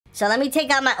So let me take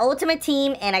out my ultimate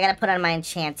team, and I gotta put on my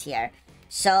enchant here.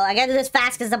 So I gotta do this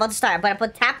fast because it's about to start. I'm gonna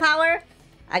put tap power.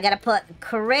 I gotta put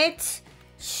crit,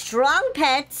 strong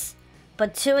pets,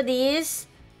 put 2 of these,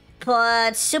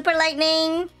 put super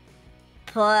lightning,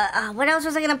 put, what else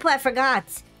was I gonna put? I forgot.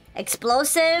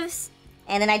 Explosives,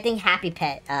 and then I think happy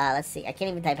pet. Let's see, I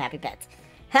can't even type happy pet.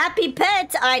 Happy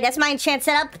pet! Alright, that's my enchant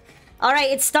setup.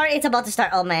 Alright, it's about to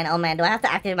start. Oh man, do I have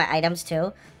to activate my items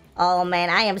too? Oh man,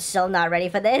 I am so not ready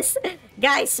for this.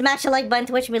 Guys, smash the like button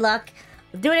to wish me luck.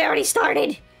 Dude, it already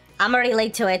started. I'm already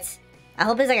late to it. I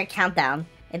hope it's like a countdown.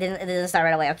 It didn't start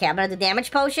right away. Okay, I'm gonna do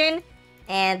damage potion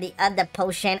and the other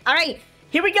potion. Alright,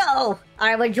 here we go.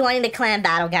 Alright, we're joining the clan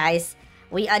battle, guys.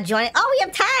 We are joining. Oh, we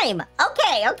have time.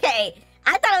 Okay.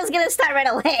 I thought it was gonna start right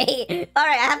away.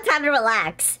 Alright, I have time to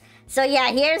relax. So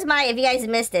yeah, here's my, if you guys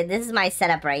missed it, this is my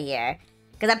setup right here.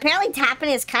 Because apparently tapping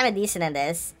is kind of decent in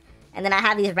this. And then I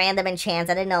have these random enchants.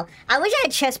 I didn't know. I wish I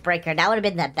had chest breaker. That would have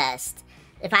been the best.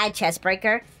 If I had chest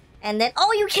breaker. And then,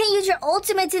 oh, you can't use your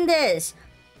ultimates in this.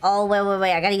 Oh,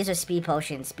 wait. I gotta use a speed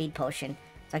potion. So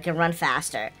I can run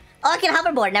faster. Oh, I can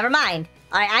hoverboard. Never mind.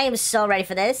 Alright, I am so ready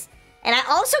for this. And I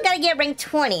also gotta get rank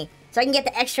 20. So I can get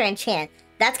the extra enchant.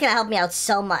 That's gonna help me out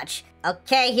so much.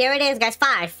 Okay, here it is, guys.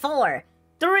 5, 4,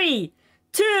 3,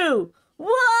 2, 1.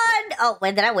 Oh,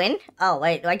 wait, did I win? Oh,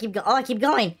 wait. I keep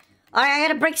going. Alright, I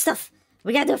gotta break stuff.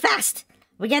 We gotta do it fast.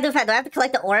 Do I have to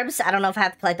collect the orbs? I don't know if I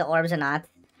have to collect the orbs or not.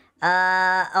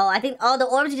 I think, the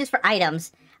orbs are just for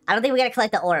items. I don't think we gotta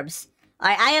collect the orbs.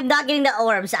 Alright, I am not getting the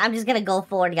orbs. I'm just gonna go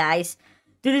forward, guys.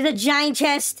 Dude, there's a giant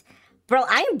chest. Bro,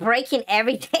 I am breaking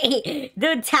everything.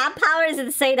 Dude, tap power is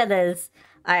insane on this.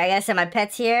 Alright, I gotta set my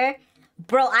pets here.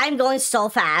 Bro, I'm going so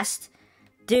fast.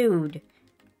 Dude,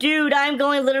 I'm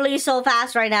going literally so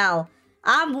fast right now.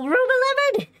 I'm room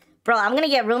 11. Bro, I'm gonna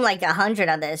get room like 100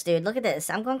 on this, dude. Look at this.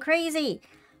 I'm going crazy.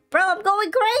 Bro, I'm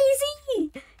going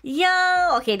crazy.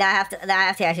 Yo. Okay, now I have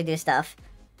to actually do stuff.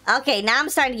 Okay, now I'm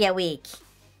starting to get weak.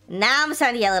 Now I'm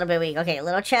starting to get a little bit weak. Okay,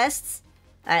 little chests.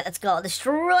 Alright, let's go.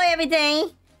 Destroy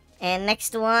everything. And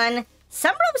next one.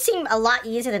 Some rooms seem a lot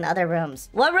easier than other rooms.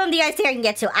 What room do you guys think I can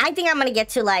get to? I think I'm gonna get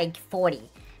to like 40.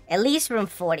 At least room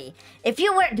 40. If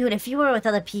you were with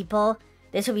other people,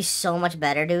 this would be so much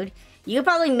better, dude. You could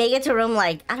probably make it to a room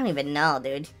like, I don't even know,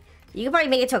 dude. You could probably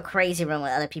make it to a crazy room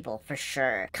with other people, for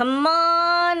sure. Come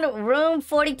on, room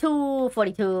 42.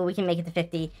 42, we can make it to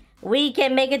 50. We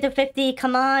can make it to 50,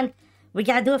 come on. We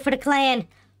gotta do it for the clan.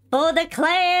 For the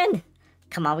clan.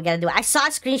 Come on, we gotta do it. I saw a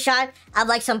screenshot of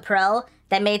like some pro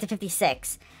that made it to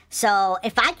 56. So,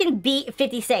 if I can beat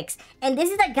 56, and this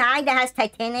is a guy that has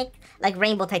Titanic, like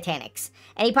Rainbow Titanics.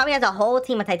 And he probably has a whole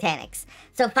team of Titanics.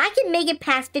 So, if I can make it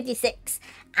past 56,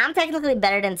 I'm technically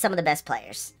better than some of the best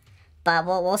players. But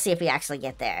we'll see if we actually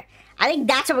get there. I think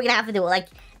that's what we're gonna have to do. Like,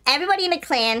 everybody in the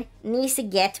clan needs to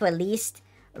get to at least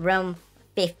room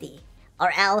 50.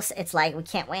 Or else, it's like, we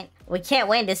can't win. We can't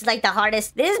win. This is like the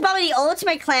hardest. This is probably the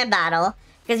ultimate clan battle.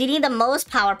 Because you need the most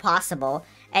power possible.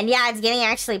 And yeah, it's getting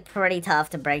actually pretty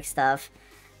tough to break stuff.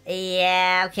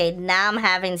 Yeah, okay, now I'm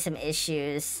having some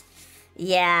issues.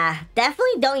 Yeah,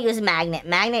 definitely don't use magnet.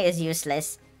 Magnet is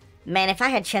useless. Man, if I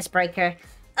had chest breaker.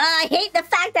 I hate the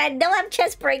fact that I don't have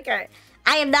chest breaker.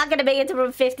 I am not going to make it to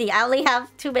room 50. I only have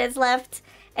 2 minutes left.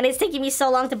 And it's taking me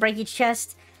so long to break each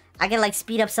chest. I can like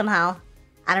speed up somehow.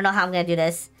 I don't know how I'm going to do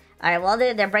this. Alright, well,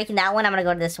 they're breaking that one. I'm going to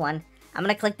go to this one. I'm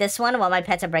going to click this one while my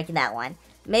pets are breaking that one.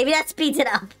 Maybe that speeds it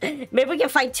up. Maybe we can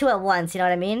fight 2 at once, you know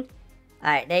what I mean?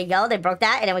 Alright, there you go. They broke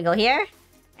that, and then we go here.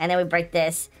 And then we break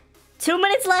this. 2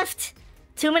 minutes left.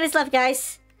 2 minutes left,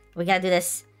 guys. We gotta do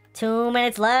this. 2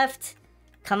 minutes left.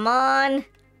 Come on.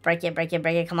 Break it.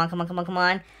 Come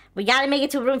on. We gotta make it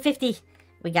to room 50.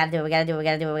 We gotta do it. I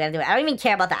don't even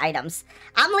care about the items.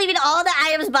 I'm leaving all the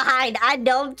items behind. I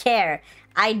don't care.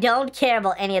 I don't care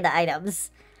about any of the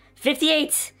items.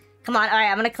 58. Come on.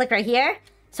 Alright, I'm gonna click right here.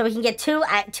 So we can get two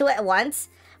at once.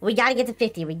 We gotta get to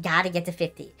 50. We gotta get to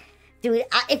 50. Dude,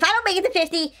 if I don't make it to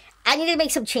 50, I need to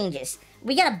make some changes.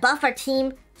 We gotta buff our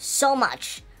team so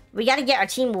much. We gotta get our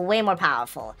team way more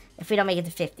powerful if we don't make it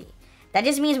to 50. That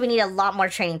just means we need a lot more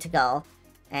training to go.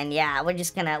 And yeah, we're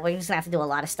just gonna have to do a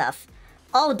lot of stuff.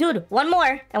 Oh, dude, one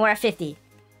more, and we're at 50.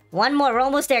 One more, we're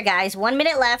almost there, guys. 1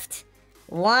 minute left.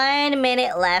 1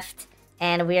 minute left,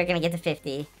 and we are gonna get to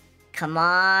 50. Come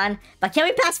on. But can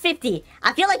we pass 50?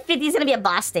 I feel like 50 is gonna be a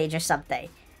boss stage or something.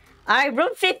 Alright,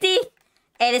 room 50.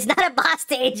 And it's not a boss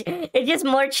stage. It's just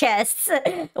more chests.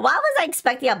 Why was I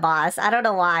expecting a boss? I don't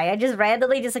know why. I just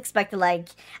randomly just expected like...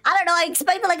 I don't know. I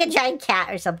expected like a giant cat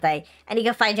or something. And you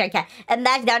can find a giant cat. And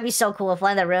that would be so cool if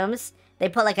one of the rooms, they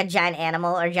put like a giant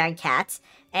animal or a giant cat.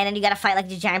 And then you gotta fight like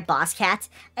the giant boss cat.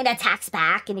 And it attacks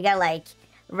back. And you gotta like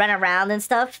run around and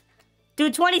stuff.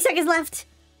 Dude, 20 seconds left.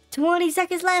 20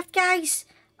 seconds left, guys.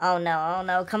 Oh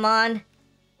no, come on.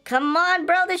 Come on,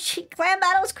 bro, this clan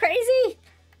battle is crazy.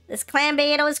 This clan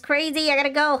battle is crazy. I gotta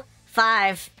go.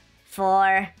 5,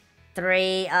 4,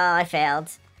 3. Oh, I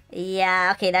failed.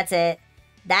 Yeah, okay, that's it.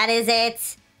 That is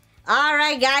it.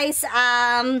 Alright, guys.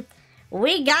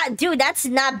 We got... Dude, that's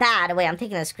not bad. Wait, I'm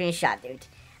taking a screenshot, dude.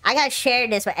 I gotta share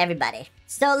this with everybody.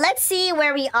 So, let's see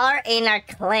where we are in our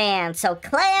clan. So,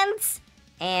 clans...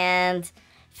 And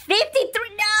 53.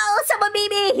 No, someone beat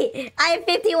me. I have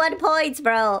 51 points,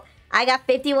 bro. I got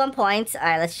 51 points. All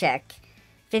right, let's check.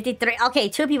 53. Okay,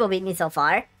 2 people beat me so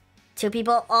far. 2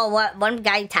 people. Oh, what? One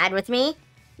guy tied with me.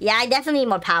 Yeah, I definitely need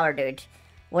more power, dude.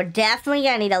 We're definitely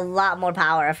gonna need a lot more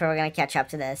power if we're gonna catch up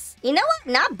to this. You know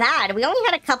what? Not bad. We only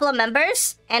had a couple of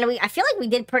members, and I feel like we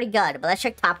did pretty good. But let's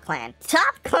check top clan.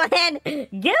 Top clan,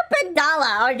 Gip and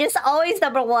Dala are just always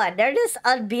 #1. They're just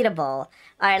unbeatable.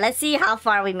 All right, let's see how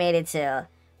far we made it to.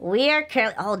 We are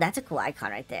currently... Oh, that's a cool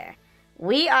icon right there.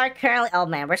 We are currently... Oh,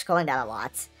 man, we're scrolling down a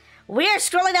lot. We are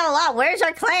scrolling down a lot. Where's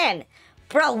our clan?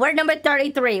 Bro, we're number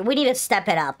 33. We need to step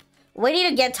it up. We need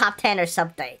to get top 10 or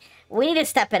something. We need to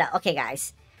step it up. Okay,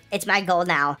 guys. It's my goal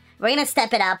now. We're gonna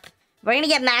step it up. We're gonna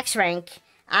get max rank.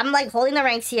 I'm, like, holding the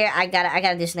ranks here. I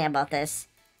gotta do something about this.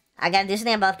 I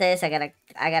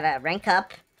gotta rank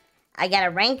up. I gotta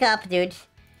rank up, dude.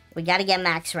 We gotta get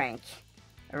max rank.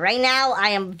 Right now, I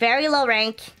am very low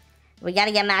rank. We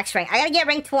gotta get max rank. I gotta get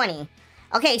rank 20.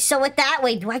 Okay, so with that...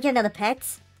 Wait, do I get another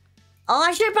pet? Oh,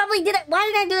 I should probably did it.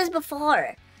 Why did I do this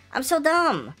before? I'm so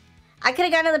dumb. I could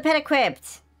have got another pet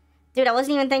equipped. Dude, I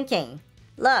wasn't even thinking.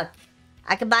 Look,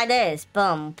 I could buy this.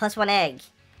 Boom, +1 egg.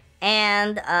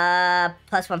 And,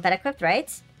 +1 pet equipped,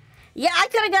 right? Yeah, I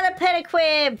could have got a pet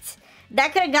equipped.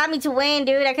 That could have got me to win,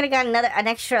 dude. I could have got an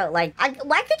extra, like...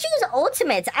 why could you use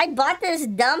ultimates? I bought this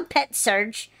dumb pet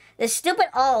surge. This stupid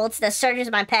ult that surges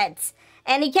my pets.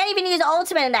 And you can't even use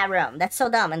ultimate in that room. That's so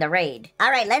dumb in the raid.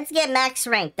 Alright, let's get max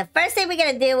rank. The first thing we're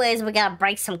gonna do is we gotta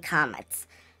break some comets.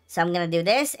 So I'm gonna do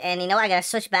this. And you know, I gotta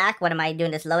switch back. What am I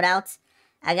doing this loadout?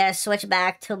 I gotta switch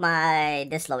back to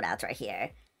this loadout right here.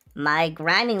 My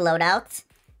grinding loadout.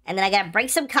 And then I gotta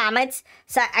break some comets.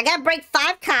 So I gotta break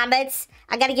 5 comets.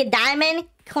 I gotta get diamond,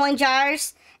 coin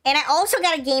jars. And I also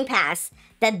got a game pass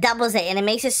that doubles it. And it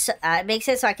makes it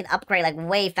so I can upgrade like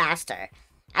way faster.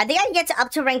 I think I can get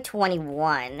up to rank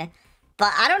 21.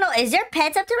 But I don't know. Is there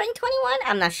pets up to rank 21?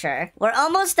 I'm not sure. We're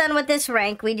almost done with this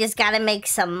rank. We just gotta make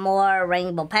some more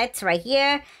rainbow pets right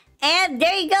here. And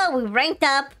there you go. We ranked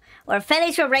up. We're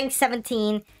finished with rank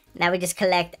 17. Now we just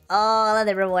collect all of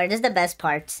the rewards. This is the best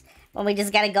parts. When we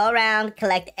just gotta go around,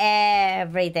 collect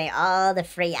everything, all the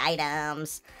free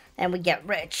items, and we get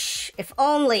rich. If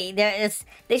only they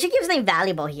should give something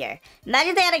valuable here.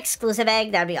 Imagine if they had an exclusive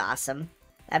egg, that'd be awesome.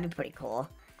 That'd be pretty cool.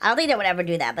 I don't think they would ever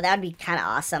do that, but that would be kind of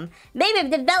awesome. Maybe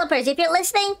developers, if you're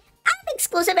listening, I have an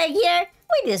exclusive egg here.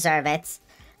 We deserve it.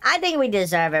 I think we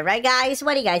deserve it, right, guys?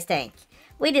 What do you guys think?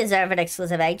 We deserve an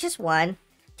exclusive egg, just one.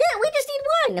 Yeah, we just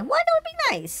need one. One would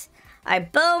be nice. All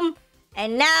right, boom.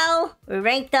 And now, we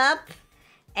ranked up,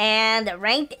 and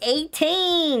ranked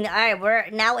 18. Alright, we're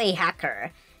now a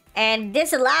hacker. And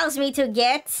this allows me to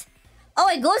get... Oh,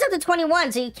 it goes up to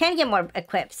 21, so you can get more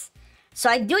equips. So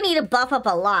I do need to buff up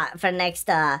a lot for next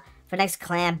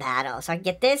clan battle. So I can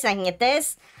get this, I can get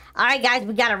this. Alright, guys,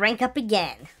 we gotta rank up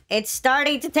again. It's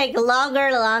starting to take longer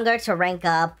and longer to rank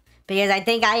up, because I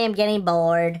think I am getting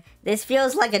bored. This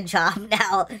feels like a job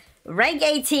now. Rank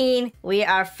 18, we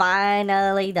are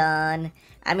finally done.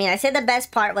 I mean, I said the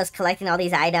best part was collecting all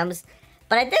these items,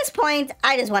 but at this point,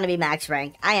 I just want to be max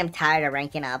rank. I am tired of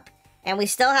ranking up. And we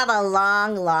still have a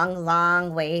long, long,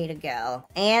 long way to go.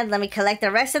 And let me collect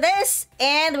the rest of this,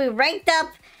 and we ranked up,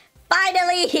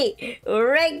 finally,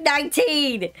 rank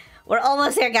 19. We're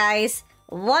almost there, guys.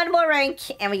 One more rank,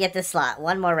 and we get this slot.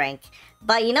 One more rank.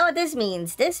 But you know what this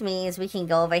means? This means we can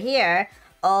go over here.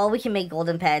 Oh, we can make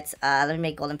golden pets. Let me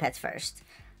make golden pets first.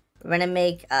 We're gonna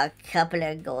make a couple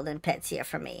of golden pets here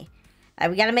for me.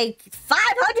 We gotta make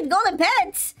 500 golden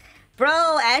pets!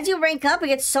 Bro, as you rank up, it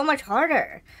gets so much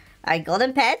harder. Alright,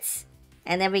 golden pets.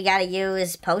 And then we gotta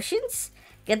use potions.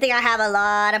 Good thing I have a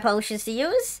lot of potions to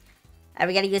use. Alright,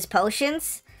 we gotta use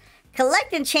potions.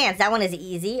 Collect enchants. That one is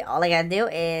easy. All I gotta do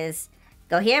is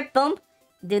go here, boom.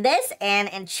 Do this, and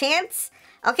enchants.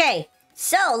 Okay,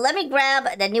 so let me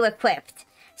grab the new equipped.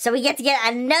 So we get to get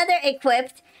another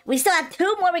equipped. We still have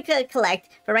 2 more we could collect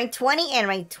for rank 20 and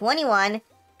rank 21.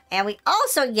 And we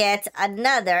also get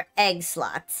another egg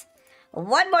slot.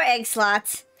 1 more egg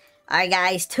slot. Alright,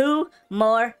 guys, 2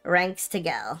 more ranks to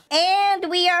go. And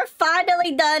we are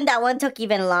finally done. That one took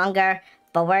even longer,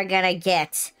 but we're gonna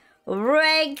get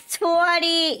rank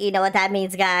 20. You know what that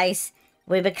means, guys.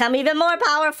 We become even more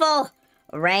powerful.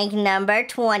 Rank number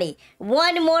 20.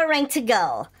 1 more rank to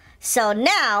go. So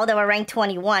now that we're ranked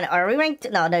 21, or are we ranked?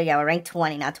 No, yeah, we're ranked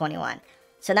 20, not 21.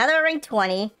 So now that we're ranked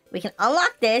 20, we can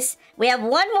unlock this. We have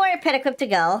 1 more pet equip to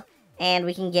go, and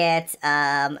we can get,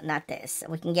 not this.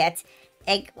 We can get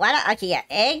egg. Why not? Okay, yeah,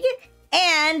 egg,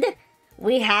 and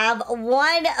we have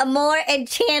 1 more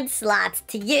enchant slot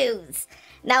to use.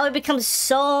 Now it becomes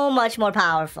so much more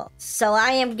powerful. So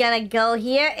I am gonna go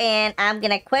here, and I'm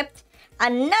gonna equip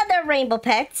another rainbow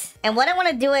pet. And what I want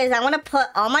to do is I want to put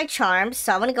all my charms.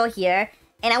 So I want to go here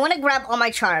and I want to grab all my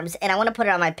charms and I want to put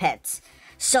it on my pets.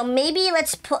 So maybe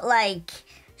let's put like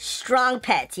strong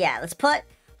pets. Yeah, let's put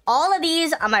all of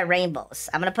these on my rainbows.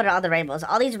 I'm going to put it on the rainbows.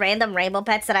 All these random rainbow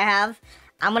pets that I have,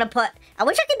 I'm going to put... I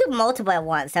wish I could do multiple at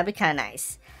once. That'd be kind of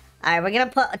nice. All right, we're going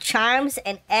to put charms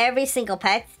in every single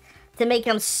pet to make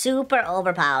them super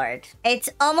overpowered. It's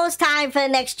almost time for the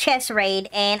next chest raid,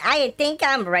 and I think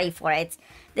I'm ready for it.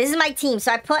 This is my team,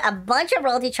 so I put a bunch of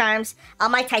royalty charms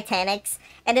on my Titanics,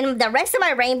 and then the rest of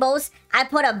my rainbows, I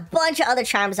put a bunch of other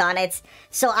charms on it.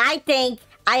 So I think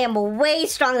I am way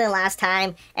stronger than last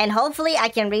time, and hopefully I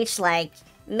can reach like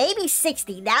maybe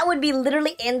 60. That would be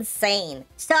literally insane.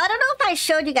 So I don't know if I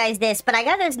showed you guys this, but I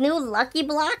got this new Lucky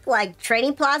Block, like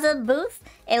Trading Plaza booth.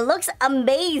 It looks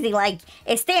amazing. Like,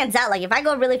 it stands out. Like, if I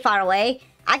go really far away,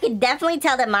 I can definitely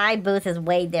tell that my booth is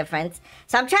way different.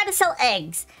 So I'm trying to sell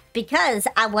eggs because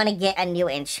I want to get a new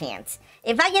enchant.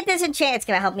 If I get this enchant, it's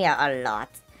going to help me out a lot.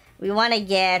 We want to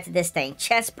get this thing,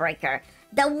 Chest Breaker.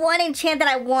 The one enchant that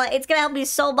I want, it's going to help me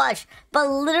so much. But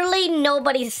literally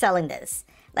nobody's selling this.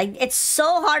 Like, it's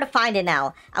so hard to find it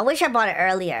now. I wish I bought it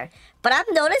earlier. But I'm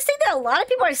noticing that a lot of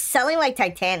people are selling, like,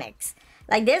 Titanics.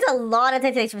 Like, there's a lot of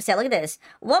Titanics for sale. Look at this.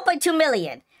 1.2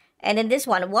 million. And then this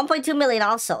one, 1.2 million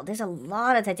also. There's a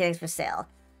lot of Titanics for sale.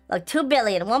 Like, 2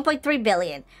 billion, 1.3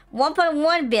 billion,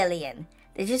 1.1 billion.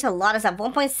 There's just a lot of stuff.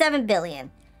 1.7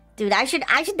 billion. Dude, I should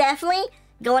definitely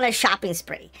go on a shopping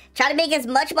spree. Try to make as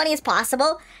much money as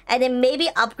possible, and then maybe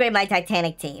upgrade my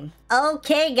Titanic team.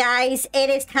 Okay, guys, it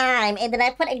is time. And then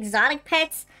I put exotic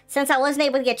pets since I wasn't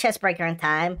able to get Chestbreaker in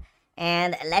time.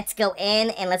 And let's go in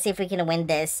and let's see if we can win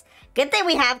this. Good thing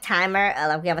we have timer.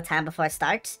 We have a time before it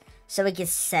starts, so we can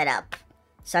set up.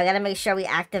 So I gotta make sure we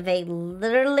activate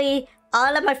literally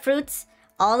all of my fruits,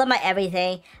 all of my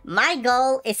everything. My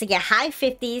goal is to get high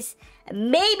 50s,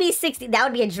 maybe 60. That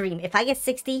would be a dream. If I get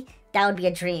 60, that would be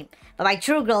a dream. But my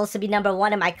true goal is to be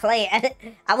 #1 in my clan.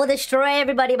 I will destroy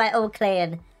everybody in my old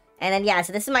clan. And then, yeah,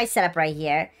 so this is my setup right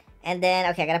here. And then,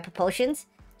 okay, I gotta put potions,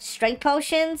 strength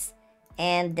potions,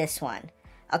 and this one.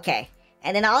 Okay.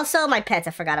 And then also my pets,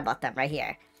 I forgot about them right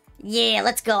here. Yeah,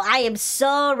 let's go. I am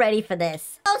so ready for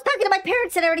this. I was talking to my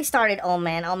parents and it already started. Oh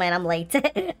man, I'm late.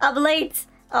 I'm late.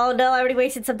 Oh no, I already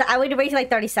wasted some time. I wasted like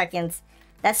 30 seconds.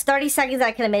 That's 30 seconds that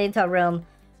I could have made into a room.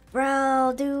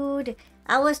 Bro, dude,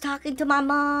 I was talking to my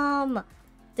mom.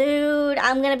 Dude,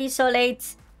 I'm gonna be so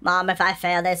late. Mom, if I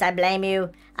fail this, I blame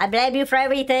you. I blame you for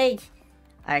everything.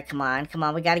 All right, come on.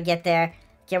 We gotta get there.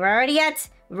 Okay, we're already at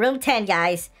room 10,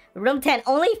 guys. Room 10,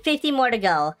 only 50 more to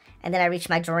go. And then I reach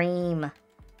my dream. All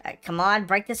right, come on,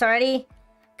 break this already.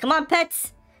 Come on,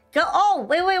 pets. Go. Oh,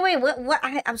 wait. What?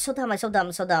 I'm so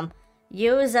dumb.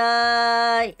 Use,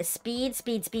 speed,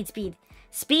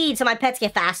 so my pets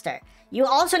get faster. You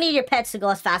also need your pets to go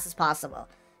as fast as possible.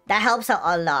 That helps out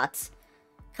a lot.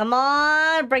 Come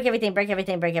on, break everything. Come on,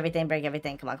 break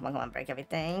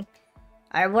everything.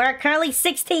 All right, we're currently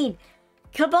 16.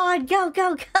 Come on, go.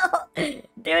 Dude,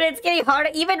 it's getting harder.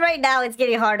 Even right now, it's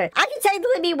getting harder. I can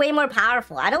technically be way more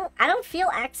powerful. I don't feel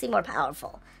actually more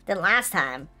powerful than last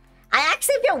time. I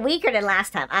actually feel weaker than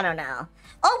last time. I don't know.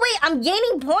 Oh, wait, I'm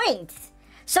gaining points.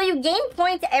 So you gain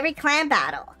points every clan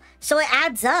battle. So it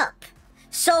adds up.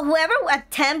 So whoever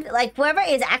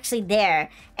is actually there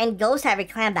and goes to every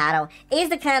clan battle is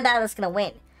the clan battle that's going to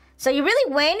win. So you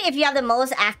really win if you have the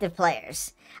most active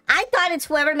players. I thought it's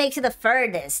whoever makes it the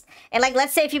furthest. And like,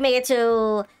 let's say if you make it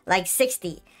to like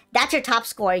 60, that's your top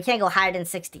score. You can't go higher than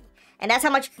 60. And that's how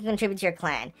much you can contribute to your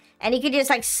clan. And you can just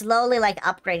like slowly like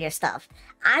upgrade your stuff.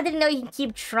 I didn't know you can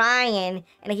keep trying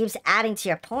and it keeps adding to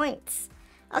your points.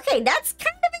 Okay, that's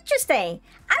kind of interesting.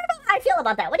 I don't know how I feel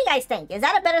about that. What do you guys think? Is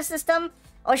that a better system?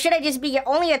 Or should it just be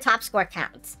only your top score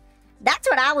counts? That's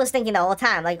what I was thinking the whole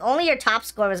time. Like, only your top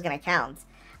score was going to count.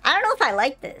 I don't know if I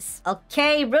like this.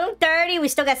 Okay, room 30. We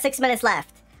still got 6 minutes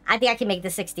left. I think I can make the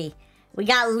 60. We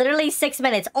got literally 6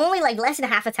 minutes. Only like less than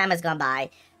half the time has gone by.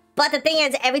 But the thing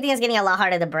is, everything is getting a lot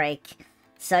harder to break.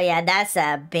 So yeah, that's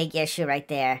a big issue right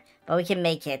there. But we can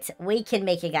make it. We can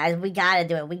make it, guys. We gotta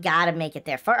do it. We gotta make it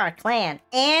there for our clan.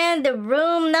 And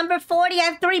room number 40, I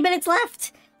have 3 minutes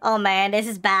left. Oh man, this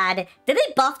is bad. Did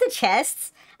they buff the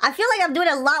chests? I feel like I'm doing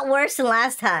a lot worse than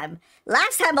last time.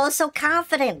 Last time I was so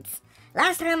confident.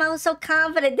 Last time I was so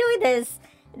confident doing this.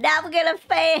 Now I'm gonna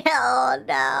fail. Oh,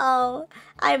 no.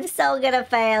 I'm so gonna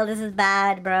fail. This is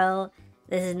bad, bro.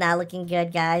 This is not looking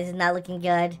good, guys. It's not looking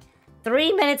good.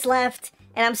 3 minutes left,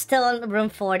 and I'm still in room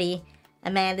 40.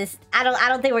 And man, this I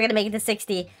don't think we're gonna make it to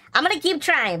 60. I'm gonna keep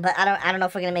trying, but I don't know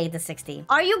if we're gonna make it to 60.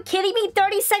 Are you kidding me?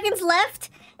 30 seconds left,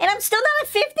 and I'm still not at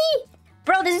 50?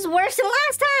 Bro, this is worse than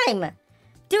last time.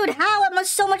 Dude, how am I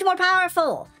so much more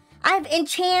powerful? I have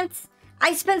enchants.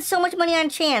 I spent so much money on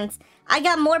enchants. I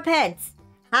got more pets.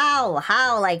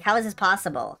 How? Like, how is this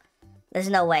possible? There's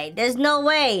no way. There's no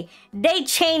way. They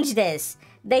changed this.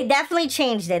 They definitely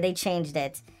changed it. They changed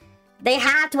it. They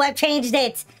had to have changed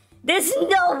it. There's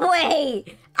no way.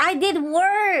 I did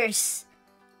worse.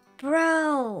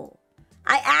 Bro.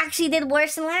 I actually did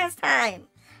worse than last time.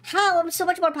 How? I'm so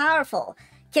much more powerful.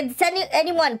 Can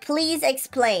anyone please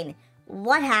explain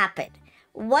what happened?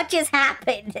 What just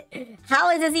happened? How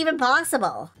is this even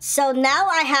possible? So now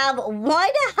I have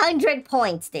 100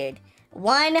 points, dude.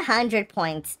 100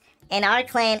 points. And our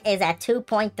clan is at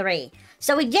 2.3.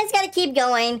 So we just gotta keep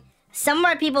going. Some of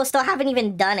our people still haven't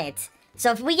even done it.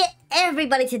 So if we get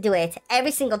everybody to do it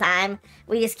every single time,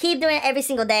 we just keep doing it every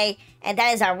single day, and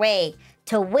that is our way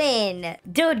to win.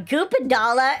 Dude, Goop and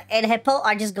Dala and Hippo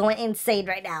are just going insane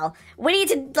right now. We need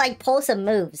to, like, pull some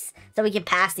moves so we can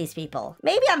pass these people.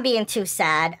 Maybe I'm being too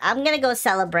sad. I'm gonna go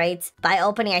celebrate by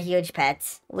opening a huge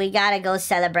pet. We gotta go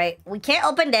celebrate. We can't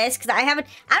open this because I don't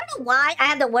know why I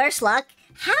have the worst luck.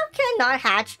 How can I not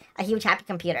hatch a huge happy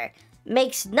computer?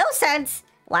 Makes no sense.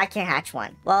 Why can't I hatch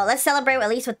one? Well, let's celebrate at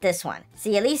least with this one.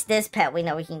 See, at least this pet we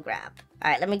know we can grab.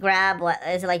 All right, let me grab, what,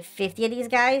 is it like 50 of these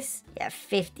guys? Yeah,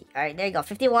 50. All right, there you go,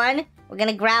 51. We're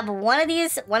gonna grab one of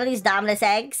these Dominus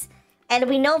eggs. And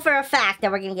we know for a fact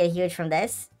that we're gonna get huge from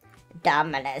this.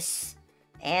 Dominus.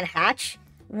 And hatch.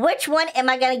 Which one am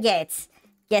I gonna get?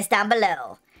 Guess down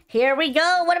below. Here we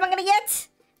go. What am I gonna get?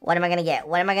 What am I gonna get?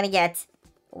 What am I gonna get?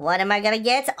 What am I gonna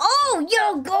get? Oh,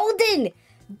 yo, golden!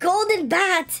 Golden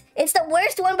bat! It's the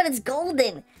worst one, but it's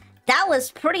golden. That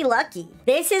was pretty lucky.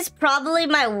 This is probably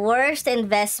my worst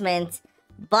investment,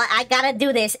 but I gotta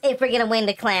do this if we're gonna win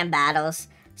the clan battles.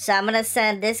 So I'm gonna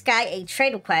send this guy a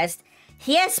trade request.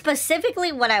 He has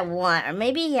specifically what I want, or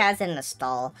maybe he has it in the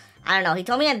stall. I don't know. He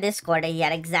told me on Discord that he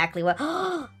had exactly what...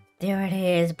 There it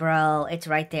is, bro. It's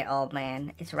right there. Oh,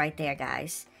 man. It's right there,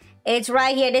 guys. It's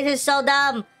right here. This is so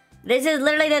dumb. This is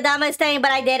literally the dumbest thing,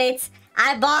 but I did it.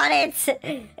 I bought it.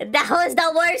 That was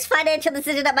the worst financial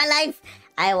decision of my life.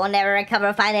 I will never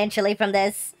recover financially from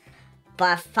this.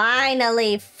 But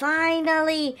finally,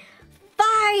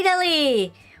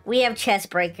 we have Chest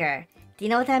Breaker. Do you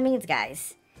know what that means,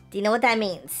 guys? Do you know what that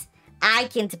means? I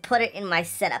can put it in my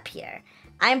setup here.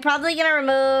 I'm probably going to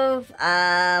remove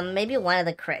maybe one of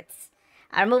the crits.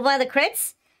 I'll remove one of the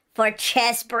crits for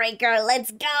Chest Breaker.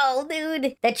 Let's go,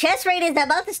 dude. The chest raid is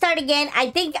about to start again. I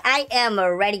think I am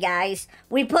ready, guys.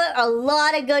 We put a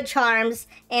lot of good charms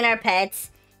in our pets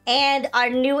and our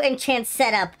new enchant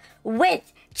setup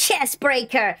with Chest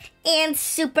Breaker and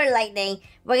Super Lightning.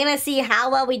 We're going to see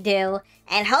how well we do,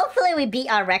 and hopefully we beat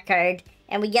our record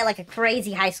and we get like a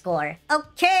crazy high score.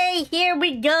 Okay, here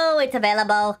we go. It's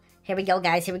available. Here we go,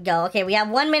 guys. Here we go. Okay, we have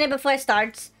 1 minute before it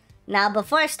starts. Now,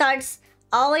 before it starts,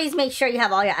 always make sure you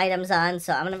have all your items on.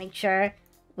 So I'm going to make sure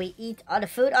we eat all the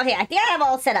food. Okay, I think I have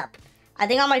all set up. I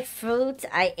think all my fruit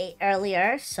I ate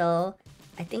earlier. So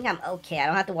I think I'm okay. I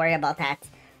don't have to worry about that.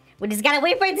 We just got to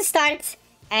wait for it to start.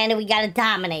 And we got to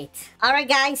dominate. All right,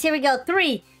 guys. Here we go.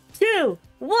 3, 2,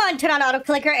 1. Turn on auto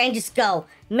clicker and just go.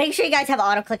 Make sure you guys have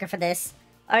auto clicker for this.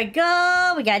 All right,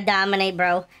 go. We got to dominate,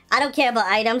 bro. I don't care about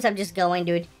items. I'm just going,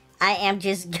 dude. I am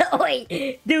just going.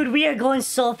 Dude, we are going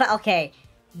so fast. Okay.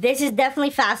 This is definitely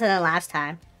faster than last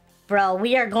time. Bro,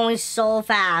 we are going so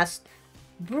fast.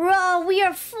 Bro, we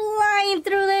are flying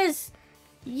through this.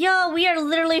 Yo, we are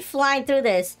literally flying through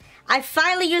this. I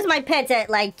finally used my pets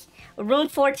at, like, room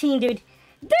 14, dude.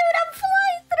 Dude, I'm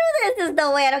flying through this. There's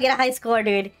no way I don't get a high score,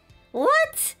 dude.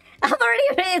 What? I'm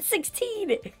already at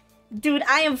 16. Dude,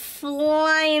 I am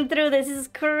flying through this. This is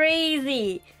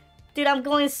crazy. Dude, I'm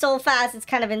going so fast. It's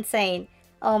kind of insane.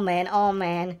 Oh, man. Oh,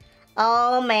 man.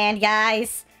 Oh, man,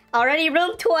 guys. Already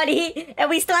room 20, and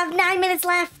we still have 9 minutes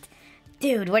left.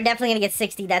 Dude, we're definitely going to get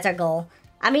 60. That's our goal.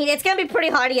 I mean, it's going to be pretty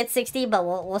hard to get 60, but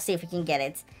we'll see if we can get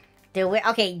it. Dude,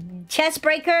 okay, chest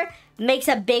breaker makes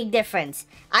a big difference.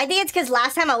 I think it's because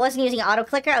last time I wasn't using auto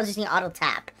clicker, I was using auto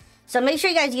tap. So make sure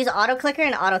you guys use auto clicker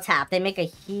and auto tap. They make a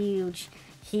huge,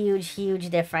 huge, huge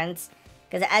difference.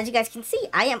 Because as you guys can see,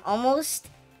 I am almost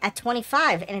at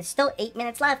 25 and it's still 8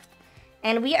 minutes left.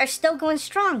 And we are still going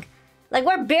strong. Like,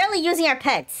 we're barely using our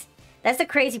pets. That's the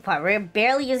crazy part. We're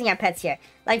barely using our pets here.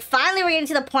 Like, finally we're getting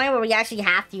to the point where we actually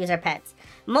have to use our pets.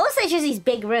 Mostly it's just these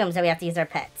big rooms that we have to use our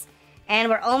pets. And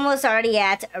we're almost already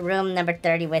at room number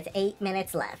 30 with 8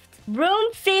 minutes left.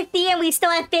 Room 50 and we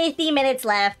still have 50 minutes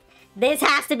left. This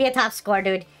has to be a top score,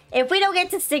 dude. If we don't get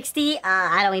to 60,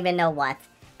 I don't even know what.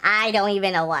 I don't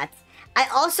even know what. I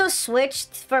also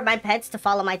switched for my pets to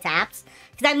follow my taps.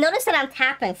 Because I've noticed that I'm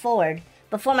tapping forward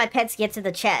before my pets get to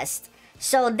the chest.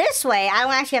 So this way, I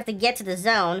don't actually have to get to the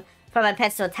zone for my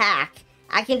pets to attack.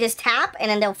 I can just tap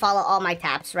and then they'll follow all my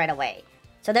taps right away.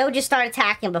 So they'll just start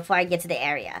attacking before I get to the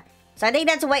area. So I think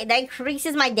that's a way that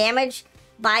increases my damage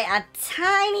by a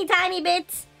tiny, tiny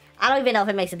bit. I don't even know if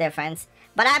it makes a difference.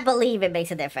 But I believe it makes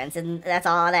a difference, and that's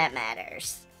all that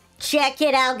matters. Check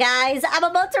it out, guys. I'm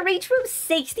about to reach room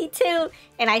 62,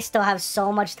 and I still have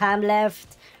so much time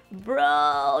left.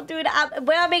 Bro, dude,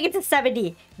 when I make it to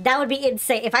 70, that would be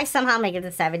insane. If I somehow make it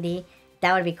to 70,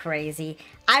 that would be crazy.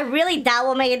 I really doubt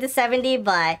we'll make it to 70,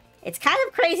 but it's kind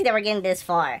of crazy that we're getting this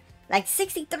far. Like,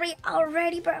 63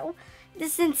 already, bro.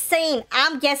 This is insane.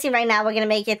 I'm guessing right now we're going to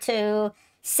make it to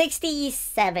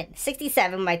 67.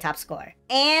 67, my top score.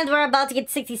 And we're about to get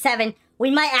to 67. We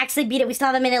might actually beat it. We still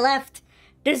have a minute left.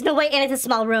 There's no way, and it's a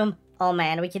small room. Oh,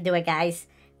 man, we can do it, guys.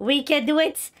 We can do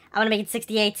it. I'm going to make it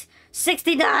 68.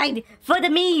 69 for the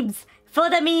memes. For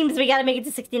the memes. We got to make it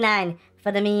to 69.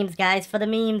 For the memes, guys. For the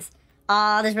memes.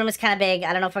 Oh, this room is kind of big.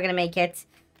 I don't know if we're going to make it.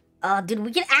 Oh, dude,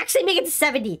 we can actually make it to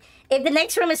 70. If the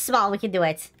next room is small, we can do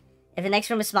it. If the next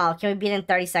room is small, can we beat it in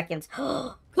 30 seconds?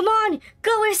 Come on!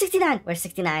 Go! We're 69! We're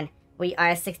 69. We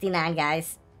are 69,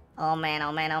 guys. Oh, man,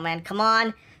 oh, man, oh, man. Come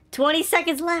on. 20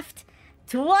 seconds left.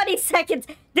 20 seconds.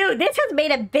 Dude, this has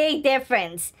made a big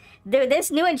difference. Dude,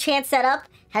 this new enchant setup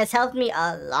has helped me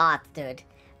a lot, dude.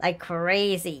 Like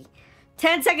crazy.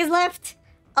 10 seconds left.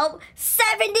 Oh,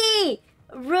 70!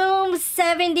 Room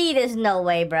 70. There's no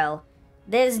way, bro.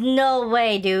 There's no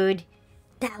way, dude.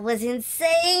 That was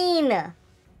insane.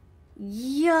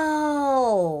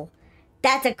 Yo.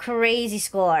 That's a crazy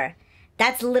score.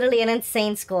 That's literally an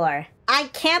insane score. I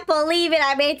can't believe it.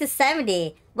 I made it to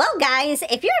 70. Well, guys,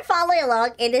 if you're following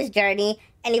along in this journey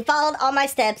and you followed all my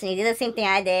steps and you did the same thing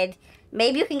I did,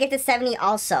 maybe you can get to 70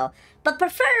 also. But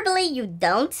preferably you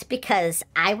don't, because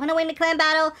I want to win the clan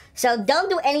battle. So don't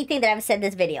do anything that I've said in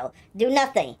this video. Do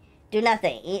nothing. Do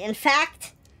nothing. In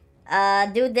fact,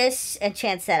 do this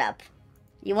enchant setup.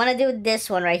 You want to do this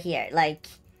one right here. Like,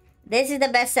 this is the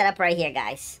best setup right here,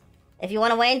 guys. If you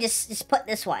want to win, just put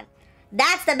this one.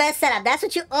 That's the best setup. That's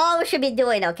what you always should be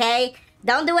doing, okay?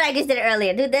 Don't do what I just did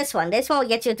earlier. Do this one. This one will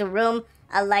get you to room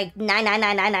like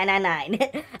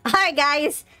 9999999. Alright,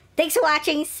 guys. Thanks for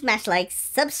watching. Smash like,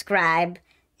 subscribe.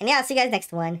 And yeah, I'll see you guys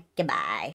next one. Goodbye.